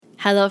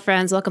Hello,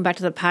 friends. Welcome back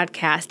to the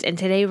podcast. And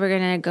today we're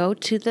going to go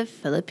to the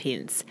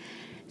Philippines.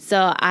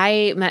 So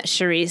I met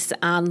Charisse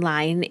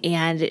online,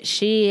 and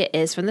she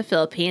is from the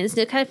Philippines.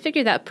 And I kind of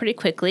figured that pretty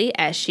quickly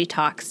as she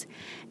talks.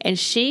 And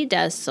she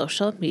does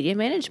social media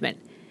management.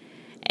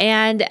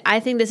 And I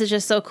think this is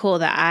just so cool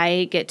that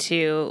I get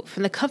to,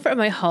 from the comfort of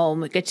my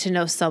home, get to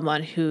know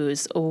someone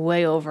who's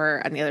way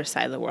over on the other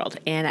side of the world.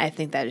 And I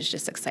think that is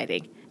just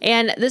exciting.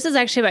 And this is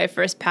actually my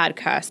first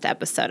podcast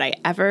episode I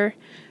ever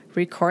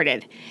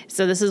recorded.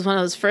 So this is one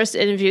of those first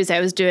interviews I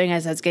was doing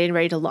as I was getting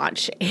ready to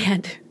launch.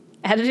 And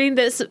editing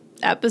this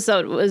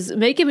episode was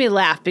making me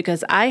laugh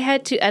because I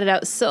had to edit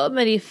out so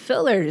many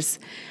fillers.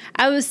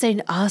 I was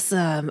saying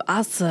awesome,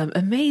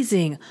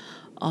 amazing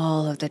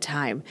all of the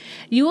time.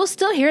 You will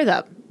still hear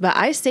them, but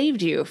I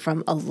saved you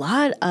from a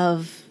lot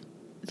of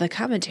the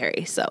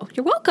commentary. So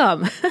you're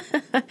welcome.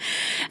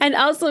 And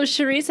also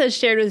Charisse has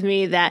shared with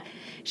me that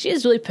she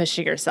is really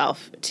pushing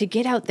herself to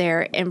get out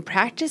there and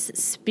practice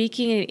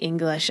speaking in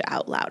English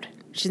out loud.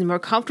 She's more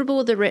comfortable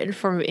with the written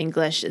form of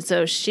English. And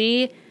so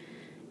she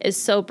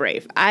is so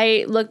brave.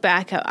 I look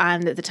back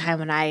on the time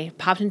when I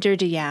popped into her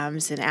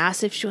DMs and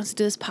asked if she wants to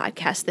do this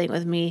podcast thing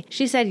with me.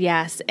 She said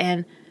yes.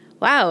 And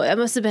wow, that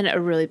must have been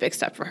a really big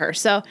step for her.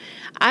 So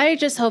I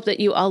just hope that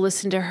you all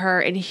listen to her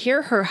and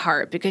hear her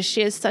heart because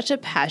she has such a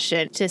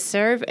passion to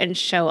serve and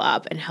show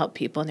up and help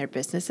people in their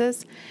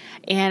businesses.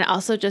 And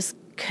also just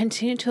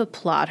continue to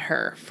applaud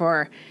her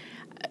for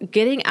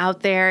getting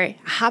out there,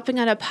 hopping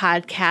on a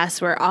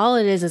podcast where all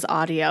it is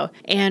audio,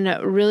 and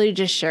really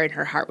just sharing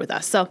her heart with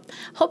us. So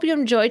hope you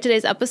enjoyed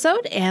today's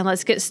episode, and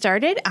let's get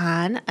started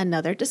on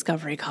another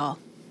Discovery Call.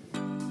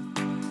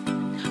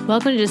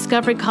 Welcome to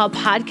Discovery Call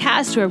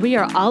Podcast, where we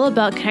are all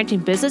about connecting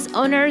business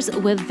owners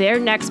with their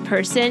next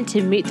person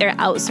to meet their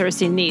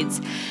outsourcing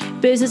needs.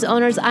 Business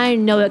owners, I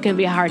know it can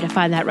be hard to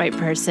find that right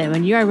person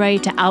when you are ready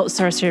to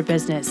outsource your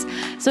business.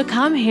 So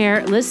come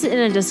here, listen in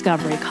a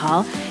Discovery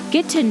Call,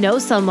 get to know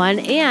someone,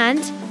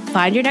 and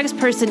find your next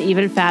person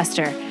even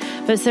faster.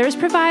 But service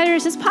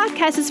providers, this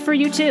podcast is for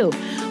you too.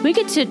 We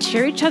get to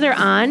cheer each other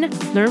on,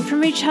 learn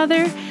from each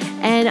other,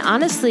 and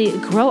honestly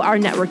grow our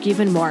network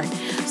even more.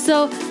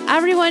 So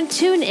everyone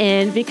tune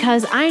in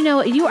because I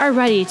know you are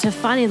ready to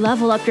finally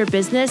level up your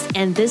business,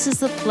 and this is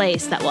the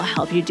place that will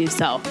help you do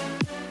so.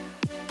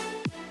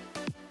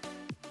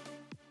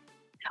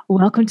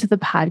 Welcome to the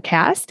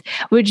podcast.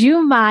 Would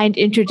you mind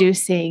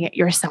introducing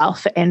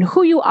yourself and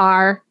who you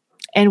are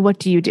and what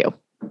do you do?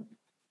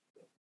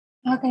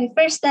 Okay,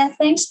 first,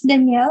 thanks,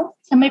 Danielle.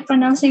 Am I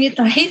pronouncing it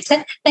right?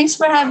 Thanks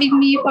for having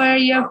me for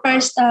your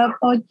first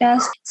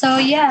podcast. So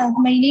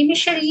my name is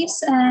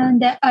Charisse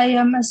and I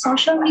am a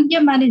social media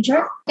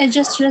manager. I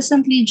just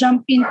recently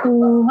jumped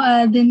into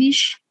the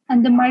niche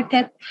and the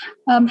market,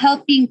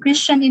 helping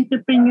Christian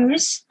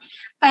entrepreneurs.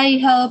 I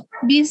help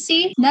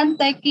busy,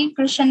 non-techie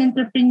Christian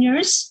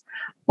entrepreneurs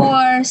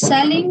for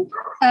selling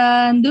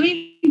and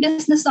doing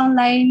business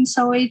online.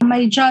 So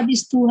my job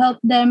is to help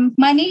them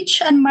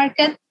manage and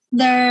market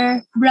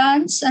their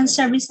brands and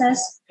services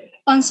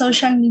on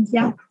social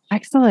media.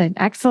 Excellent.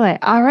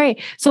 All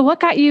right. So what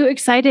got you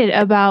excited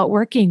about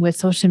working with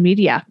social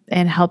media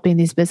and helping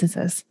these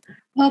businesses?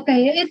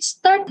 Okay, it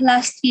started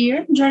last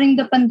year during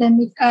the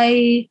pandemic.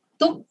 I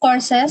took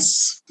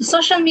courses.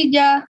 Social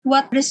media,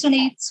 what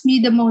resonates me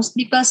the most,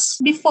 because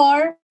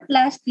before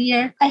last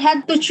year, I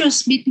had to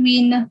choose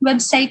between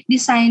website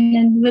design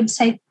and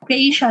website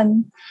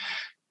creation.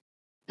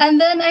 And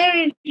then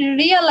I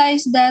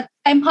realized that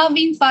I'm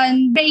having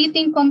fun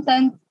creating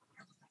content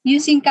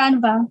using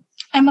Canva.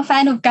 I'm a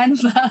fan of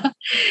Canva.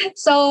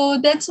 So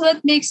that's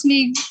what makes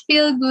me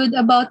feel good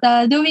about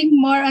doing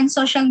more on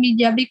social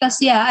media because,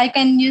 I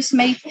can use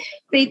my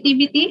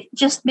creativity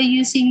just by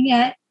using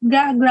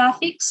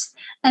graphics.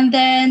 And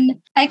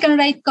then I can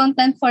write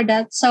content for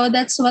that. So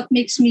that's what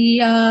makes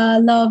me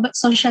love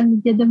social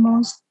media the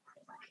most.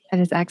 That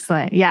is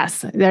excellent.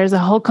 Yes, there's a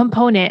whole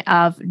component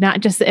of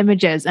not just the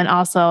images and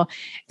also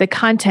the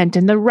content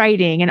and the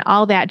writing and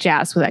all that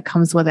jazz that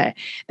comes with it.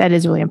 That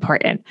is really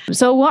important.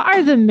 So what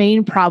are the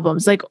main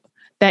problems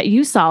that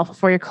you solve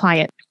for your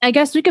client? I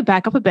guess we could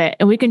back up a bit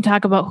and we can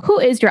talk about who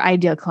is your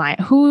ideal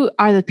client? Who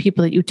are the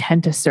people that you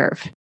tend to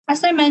serve?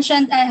 As I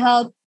mentioned, I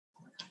help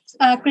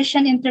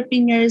Christian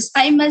entrepreneurs.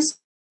 I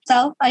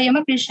am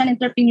a Christian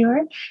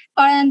entrepreneur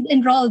and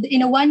enrolled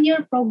in a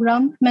 1-year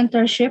program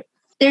mentorship.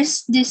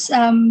 There's this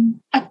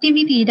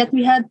activity that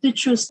we had to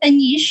choose a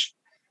niche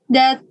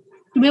that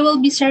we will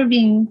be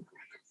serving.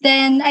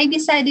 Then I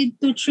decided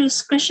to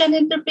choose Christian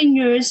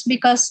entrepreneurs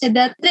because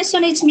that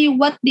resonates me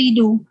what they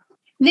do.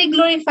 They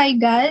glorify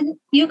God.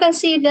 You can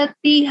see that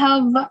they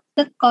have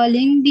that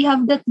calling, they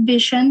have that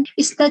vision.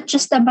 It's not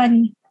just the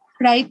money,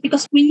 right?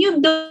 Because when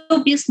you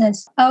do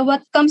business,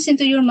 what comes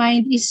into your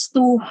mind is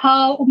to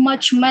how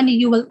much money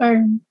you will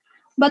earn.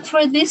 But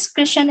for these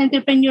Christian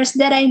entrepreneurs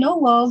that I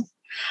know of,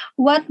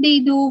 what they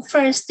do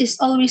first is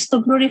always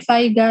to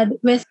glorify God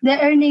with the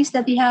earnings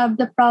that they have,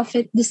 the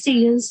profit, the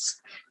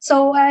sales.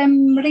 So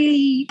I'm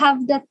really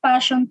have that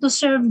passion to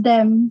serve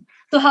them,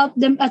 to help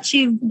them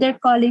achieve their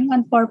calling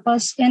and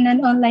purpose in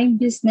an online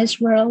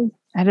business world.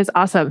 That is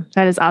awesome.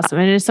 That is awesome.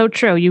 And it is so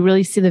true. You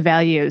really see the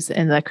values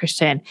in the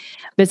Christian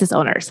business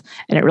owners,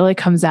 and it really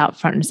comes out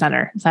front and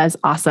center. So that is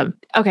awesome.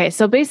 Okay.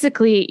 So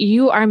basically,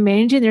 you are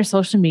managing their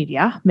social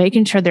media,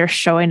 making sure they're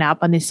showing up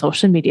on these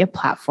social media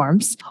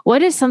platforms.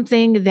 What is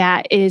something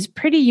that is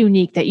pretty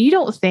unique that you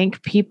don't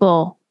think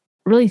people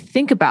really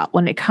think about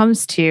when it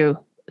comes to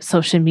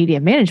social media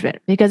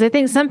management? Because I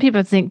think some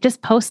people think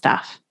just post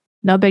stuff,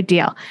 no big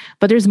deal,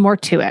 but there's more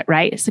to it,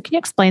 right? So can you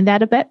explain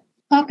that a bit?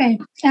 Okay.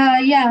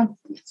 Yeah.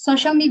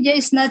 Social media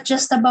is not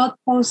just about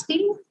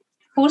posting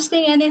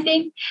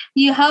anything.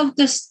 You have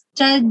to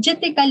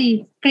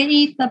strategically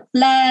create a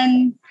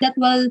plan that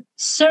will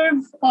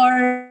serve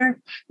or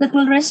that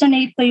will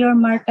resonate to your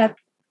market.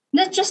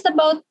 Not just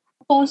about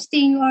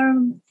posting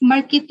or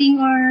marketing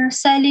or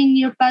selling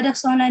your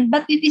products online,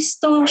 but it is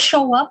to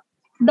show up,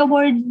 the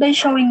word by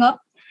showing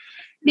up.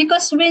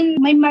 Because when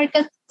my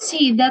market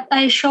see that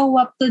I show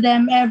up to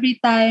them every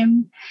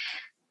time,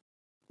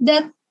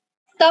 that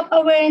top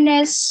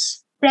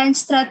awareness brand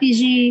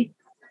strategy,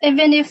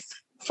 even if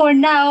for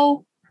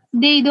now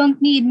they don't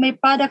need my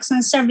products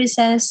and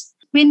services,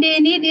 when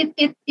they need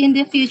it in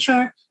the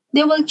future,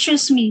 they will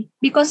choose me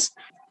because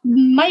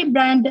my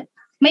brand,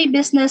 my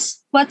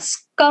business,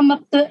 what's come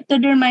up to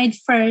their mind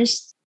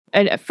first.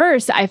 And at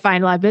first, I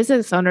find a lot of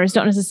business owners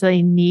don't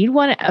necessarily need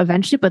one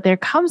eventually, but there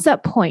comes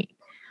that point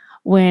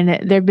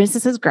when their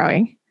business is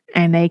growing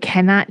and they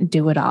cannot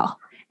do it all.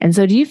 And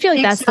so do you feel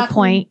like that's the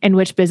point in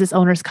which business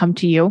owners come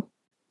to you?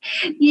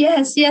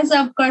 Yes,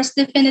 of course,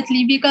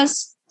 definitely.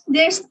 Because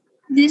there's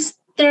this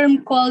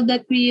term called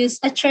that we use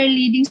a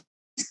cheerleading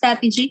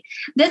strategy.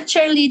 That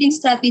cheerleading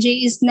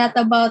strategy is not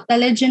about the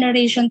lead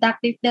generation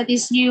tactic. That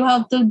is, you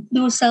have to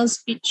do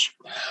sales pitch.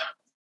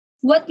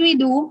 What we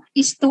do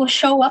is to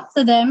show up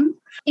to them,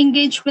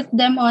 engage with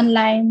them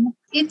online.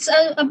 It's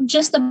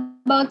just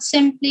about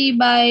simply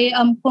by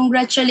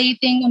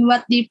congratulating on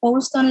what they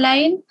post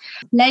online,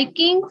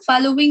 liking,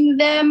 following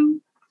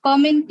them,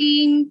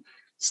 commenting,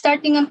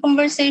 starting a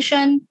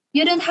conversation.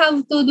 You don't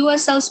have to do a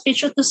sales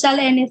pitch or to sell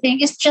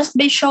anything. It's just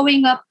by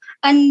showing up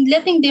and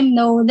letting them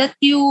know that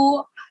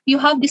you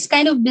have this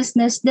kind of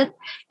business that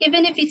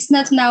even if it's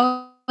not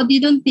now, they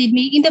don't need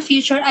me. In the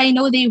future, I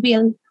know they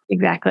will.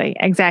 Exactly.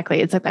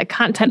 It's like that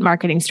content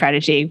marketing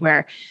strategy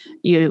where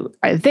you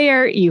are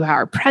there, you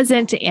are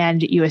present,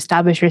 and you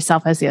establish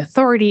yourself as the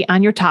authority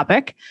on your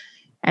topic.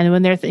 And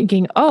when they're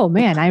thinking, oh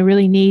man, I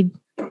really need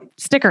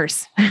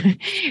stickers.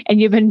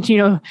 And you've been,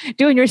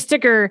 doing your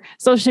sticker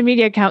social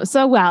media account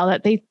so well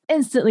that they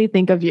instantly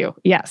think of you.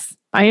 Yes.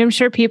 I am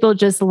sure people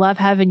just love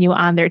having you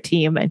on their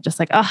team and just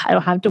like, oh, I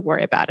don't have to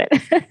worry about it.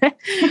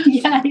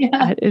 Yeah.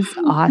 That is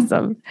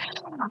awesome.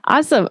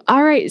 Awesome.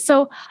 All right.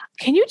 So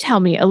can you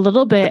tell me a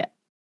little bit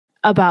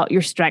about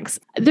your strengths?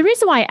 The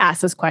reason why I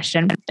asked this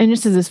question, and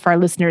this is for our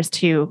listeners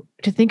to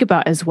think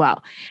about as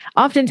well.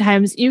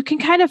 Oftentimes you can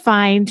kind of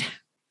find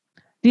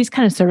these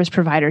kind of service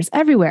providers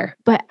everywhere,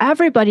 but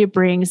everybody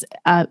brings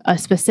a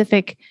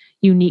specific,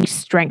 unique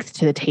strength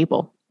to the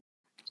table,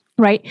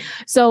 right?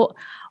 So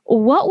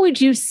what would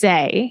you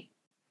say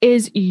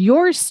is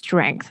your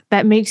strength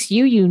that makes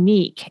you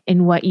unique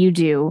in what you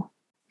do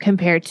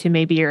compared to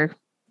maybe your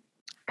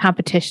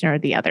competition or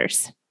the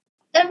others?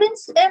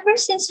 Ever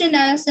since when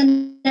I was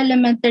in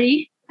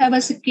elementary, I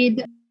was a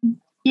kid.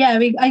 Yeah,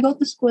 I go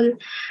to school.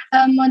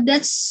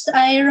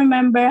 I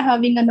remember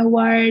having an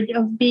award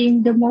of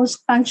being the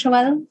most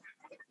punctual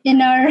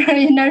in our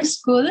in our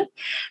school.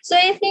 So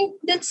I think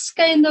that's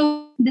kind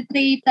of the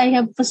trait I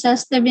have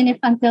possessed even if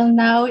until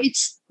now.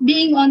 It's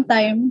being on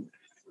time,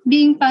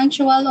 being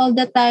punctual all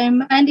the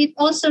time, and it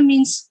also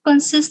means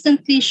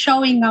consistently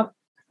showing up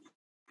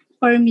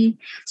for me.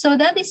 So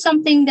that is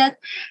something that,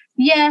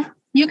 yeah,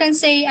 you can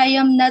say I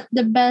am not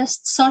the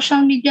best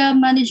social media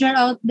manager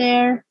out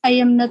there. I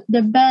am not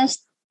the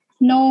best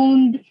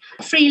known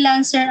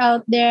freelancer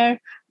out there,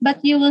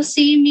 but you will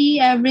see me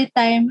every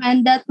time,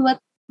 and that's what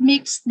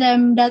makes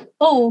them that,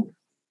 oh,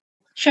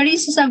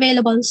 Charisse is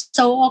available.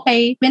 So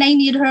okay, when I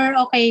need her,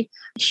 okay,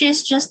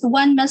 she's just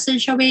one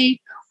message away,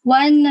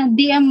 one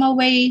DM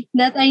away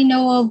that I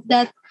know of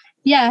that,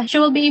 yeah, she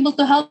will be able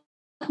to help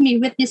me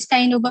with this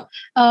kind of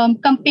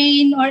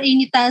campaign or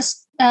any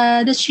task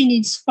that she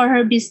needs for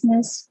her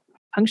business.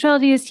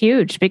 Punctuality is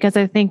huge because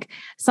I think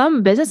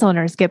some business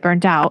owners get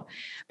burnt out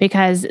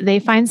because they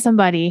find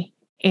somebody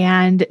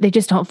and they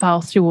just don't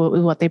follow through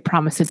with what they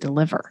promise to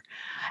deliver.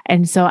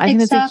 And so I think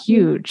that's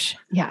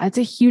it's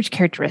a huge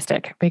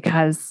characteristic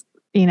because,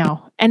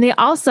 and they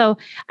also,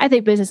 I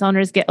think business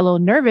owners get a little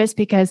nervous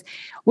because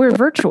we're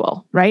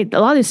virtual, right? A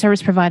lot of these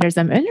service providers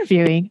I'm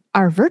interviewing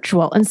are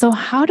virtual. And so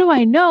how do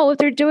I know if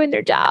they're doing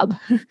their job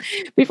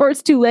before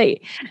it's too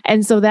late?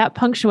 And so that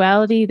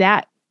punctuality,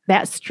 that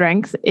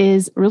strength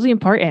is really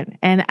important.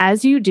 And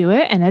as you do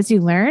it and as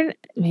you learn,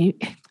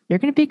 you're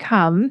going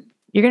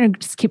to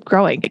just keep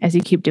growing as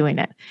you keep doing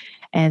it.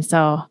 And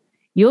so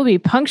you'll be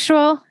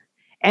punctual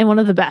and one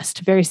of the best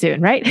very soon,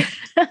 right? So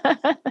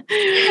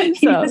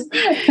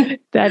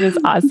that is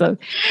awesome.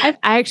 I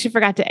actually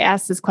forgot to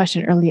ask this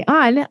question early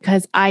on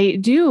because I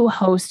do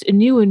host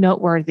New and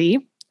Noteworthy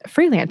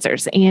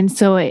freelancers. And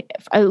so it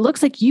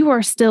looks like you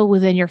are still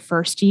within your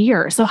first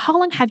year. So how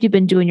long have you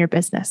been doing your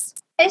business?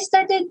 I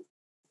started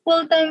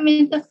full-time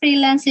into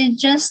freelancing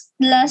just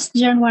last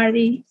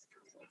January.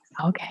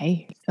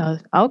 Okay. So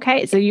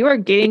you are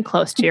getting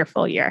close to your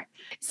full year.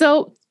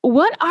 So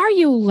what are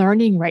you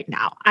learning right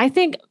now? I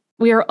think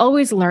we are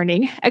always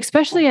learning,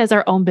 especially as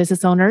our own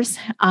business owners.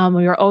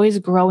 We are always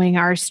growing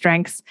our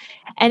strengths.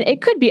 And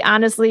it could be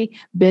honestly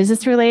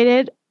business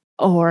related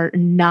or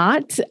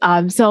not.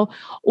 So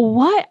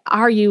what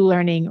are you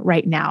learning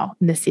right now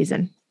in this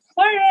season?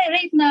 For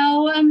right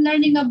now, I'm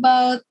learning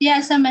about,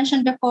 as I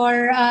mentioned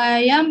before,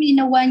 I am in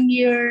a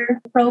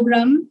 1-year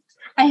program.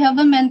 I have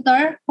a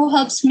mentor who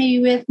helps me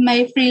with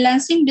my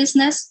freelancing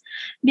business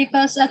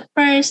because at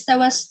first I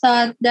was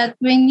taught that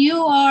when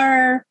you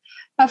are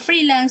a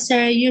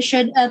freelancer, you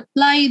should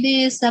apply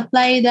this,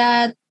 apply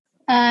that,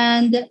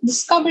 and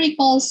discovery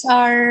calls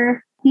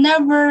are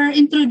never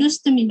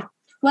introduced to me.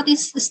 What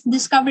is this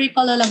discovery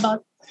call all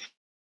about?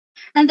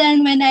 And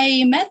then when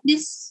I met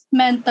this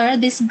mentor,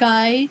 this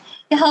guy,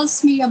 he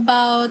helps me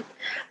about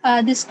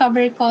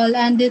discovery call,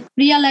 and it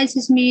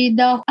realizes me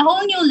the a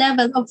whole new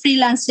level of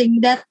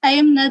freelancing, that I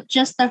am not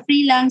just a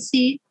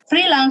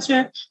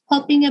freelancer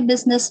helping a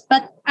business,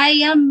 but I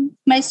am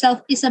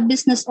myself is a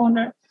business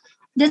owner.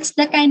 That's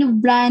the kind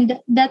of brand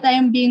that I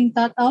am being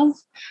taught of.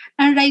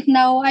 And right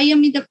now, I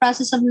am in the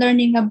process of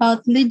learning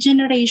about lead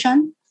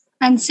generation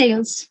and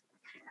sales.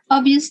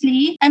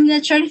 Obviously, I'm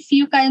not sure if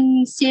you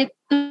can see it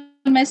to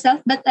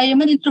myself, but I am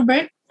an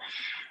introvert,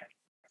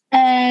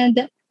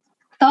 and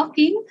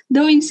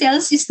doing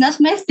sales is not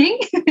my thing.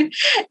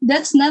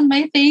 That's not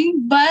my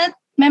thing. But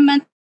my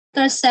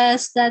mentor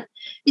says that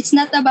it's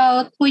not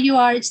about who you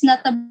are. It's not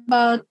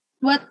about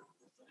what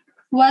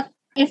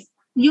if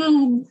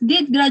you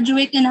did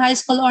graduate in high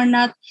school or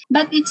not,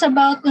 but it's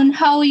about on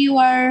how you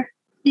are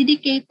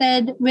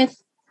dedicated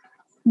with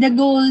the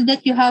goal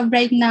that you have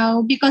right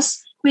now. Because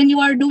when you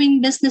are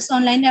doing business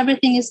online,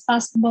 everything is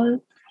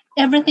possible.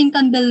 Everything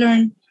can be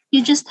learned.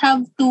 You just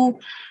have to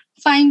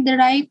find the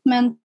right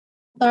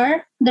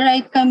mentor, the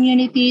right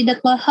community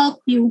that will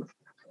help you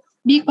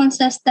be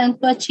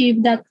consistent to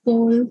achieve that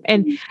goal.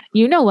 And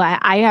you know what?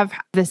 I have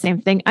the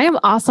same thing. I am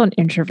also an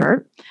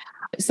introvert.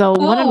 So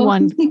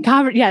one-on-one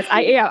yes,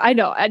 I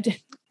know.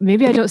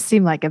 Maybe I don't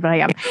seem like it, but I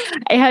am.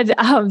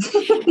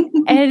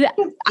 And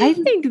I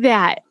think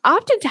that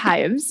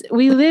oftentimes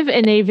we live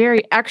in a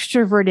very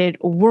extroverted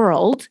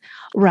world,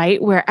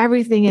 right? Where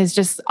everything is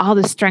just all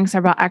the strengths are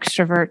about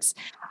extroverts.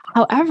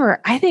 However,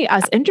 I think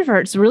us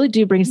introverts really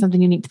do bring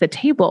something unique to the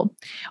table,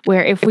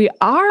 where if we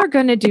are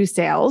going to do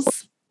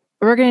sales,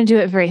 we're going to do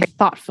it very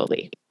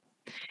thoughtfully.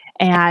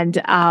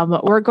 And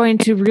we're going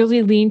to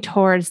really lean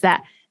towards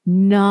that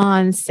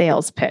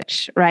non-sales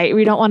pitch, right?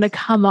 We don't want to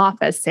come off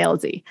as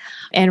salesy.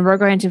 And we're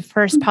going to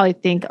first probably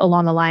think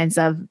along the lines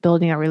of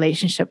building a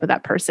relationship with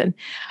that person.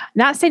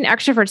 Not saying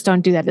extroverts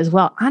don't do that as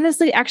well.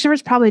 Honestly,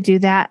 extroverts probably do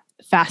that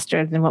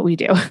faster than what we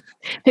do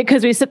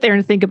because we sit there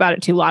and think about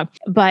it too long.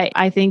 But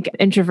I think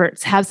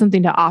introverts have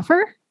something to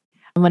offer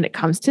when it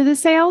comes to the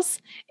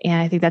sales.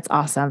 And I think that's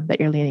awesome that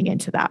you're leaning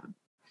into that.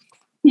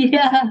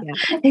 Yeah.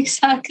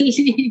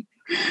 Exactly.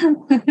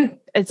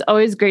 It's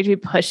always great to be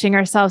pushing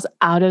ourselves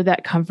out of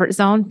that comfort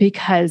zone,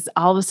 because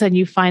all of a sudden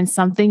you find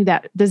something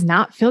that does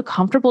not feel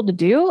comfortable to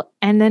do,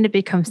 and then it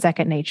becomes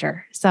second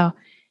nature. So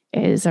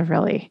it is a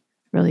really,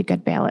 really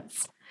good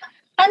balance.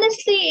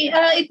 Honestly,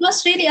 it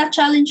was really a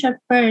challenge at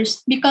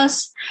first,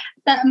 because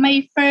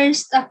my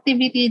first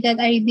activity that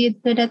I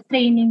did to the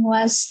training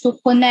was to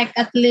connect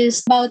at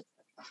least about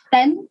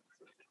 10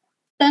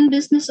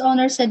 business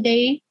owners a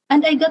day.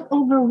 And I got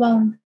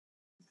overwhelmed.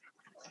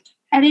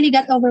 I really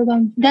got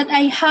overwhelmed that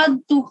I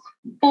had to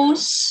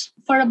post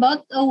for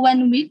about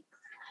 1 week.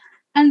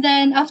 And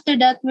then after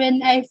that,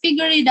 when I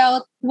figured it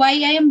out why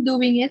I am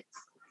doing it,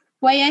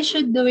 why I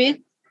should do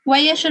it, why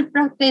I should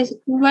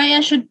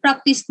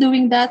practice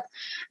doing that,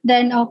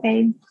 then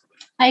okay,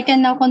 I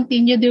can now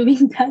continue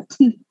doing that.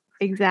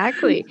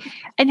 Exactly.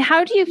 And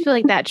how do you feel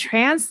like that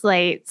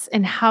translates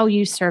in how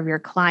you serve your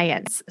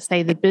clients?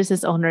 Say the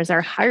business owners are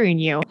hiring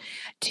you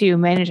to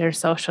manage their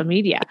social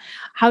media.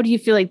 How do you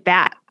feel like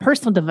that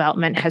personal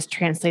development has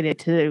translated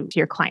to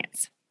your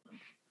clients?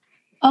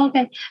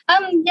 Okay.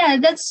 Yeah,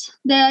 that's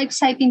the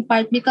exciting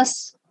part,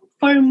 because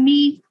for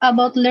me,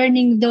 about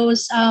learning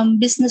those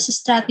business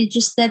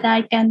strategies that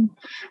I can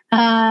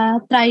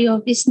try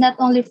of is not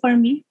only for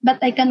me, but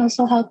I can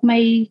also help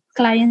my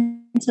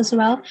clients as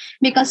well.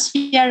 Because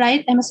you're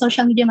right, I'm a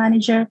social media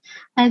manager,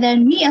 and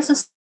then me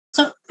as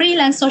a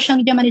freelance social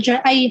media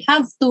manager, I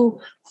have to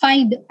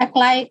find a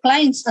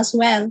clients as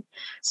well.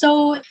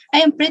 So I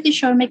am pretty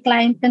sure my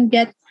client can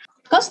get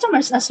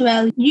customers as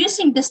well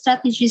using the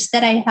strategies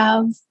that I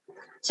have.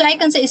 So I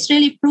can say it's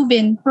really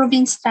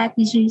proven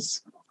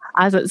strategies.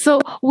 Awesome.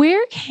 So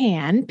where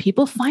can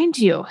people find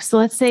you? So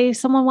let's say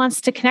someone wants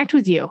to connect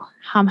with you.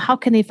 How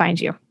can they find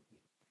you?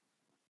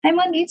 I'm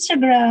on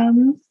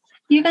Instagram.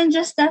 You can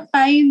just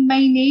find my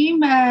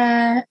name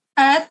at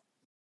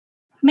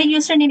my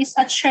username is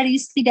at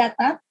Charis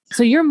Ligata.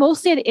 So you're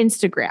mostly at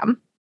Instagram.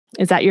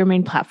 Is that your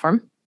main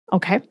platform?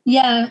 Okay.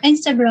 Yeah,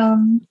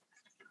 Instagram.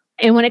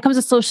 And when it comes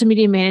to social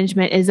media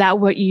management, is that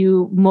what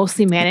you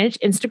mostly manage,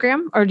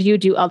 Instagram, or do you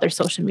do other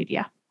social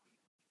media?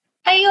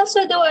 I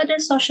also do other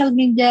social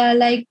media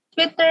like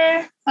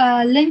Twitter,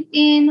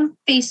 LinkedIn,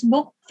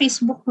 Facebook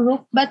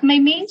group, but my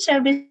main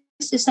service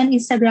is on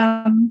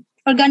Instagram,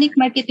 organic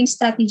marketing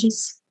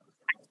strategies.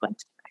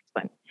 Excellent.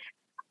 Excellent.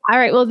 All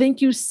right. Well,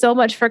 thank you so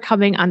much for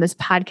coming on this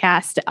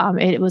podcast.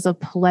 It was a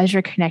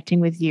pleasure connecting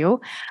with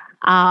you.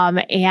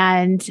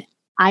 And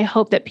I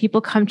hope that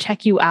people come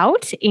check you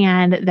out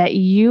and that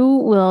you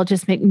will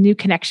just make new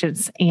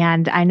connections.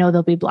 And I know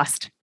they'll be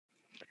blessed.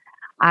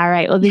 All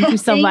right. Well, thank you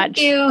so much.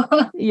 Thank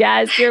you.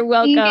 Yes, you're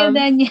welcome.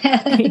 Thank you,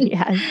 Danielle.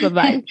 Yes.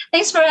 Bye-bye.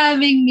 Thanks for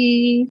having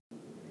me.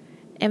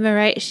 Am I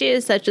right? She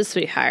is such a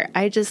sweetheart.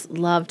 I just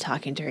love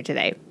talking to her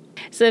today.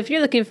 So if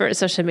you're looking for a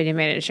social media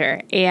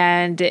manager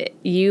and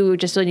you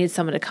just really need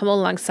someone to come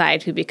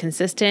alongside who be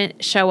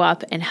consistent, show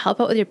up, and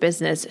help out with your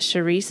business,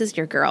 Charisse is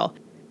your girl.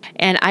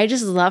 And I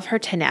just love her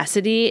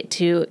tenacity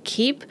to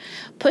keep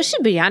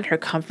pushing beyond her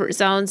comfort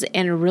zones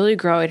and really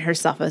growing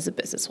herself as a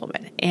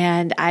businesswoman.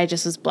 And I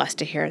just was blessed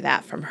to hear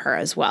that from her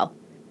as well.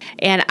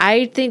 And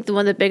I think one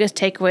of the biggest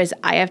takeaways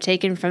I have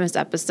taken from this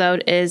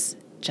episode is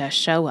just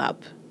show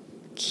up.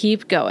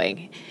 Keep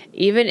going.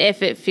 Even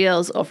if it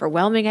feels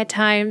overwhelming at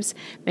times,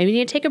 maybe you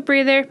need to take a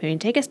breather, maybe you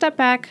need to take a step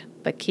back,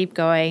 but keep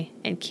going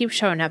and keep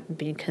showing up and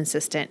being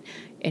consistent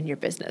in your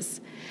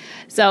business.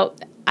 So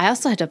I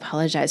also had to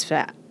apologize for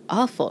that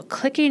awful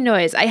clicking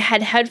noise. I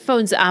had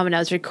headphones on when I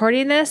was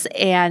recording this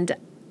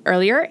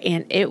earlier,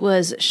 and it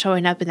was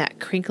showing up in that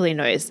crinkly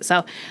noise.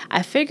 So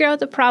I figured out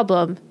the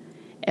problem.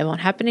 It won't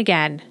happen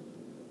again,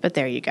 but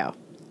there you go.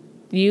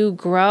 You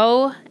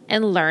grow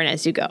and learn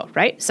as you go,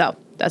 right? So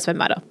that's my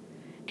motto.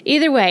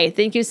 Either way,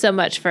 thank you so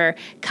much for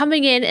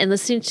coming in and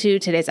listening to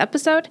today's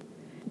episode.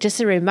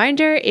 Just a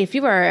reminder, if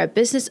you are a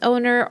business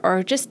owner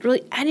or just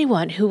really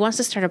anyone who wants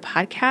to start a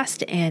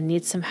podcast and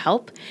needs some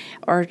help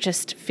or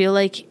just feel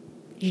like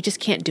you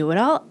just can't do it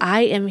all,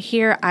 I am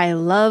here. I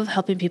love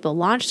helping people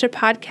launch their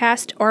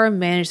podcast or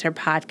manage their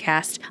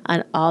podcast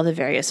on all the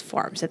various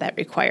forms that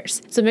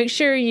requires. So make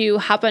sure you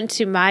hop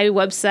onto my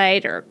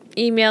website or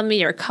email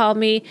me or call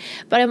me.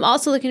 But I'm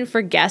also looking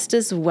for guests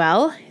as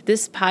well.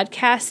 This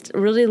podcast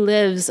really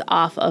lives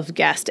off of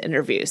guest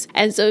interviews.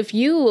 And so if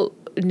you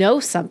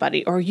know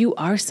somebody or you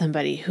are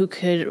somebody who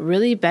could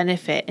really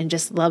benefit and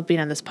just love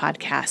being on this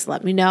podcast,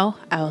 let me know.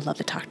 I would love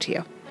to talk to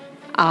you.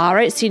 All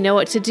right, so you know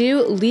what to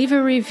do. Leave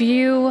a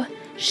review,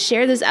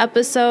 share this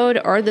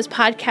episode or this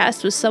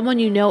podcast with someone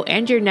you know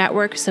and your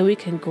network so we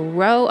can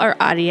grow our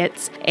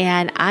audience.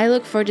 And I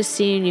look forward to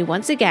seeing you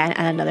once again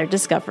on another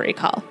Discovery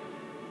Call.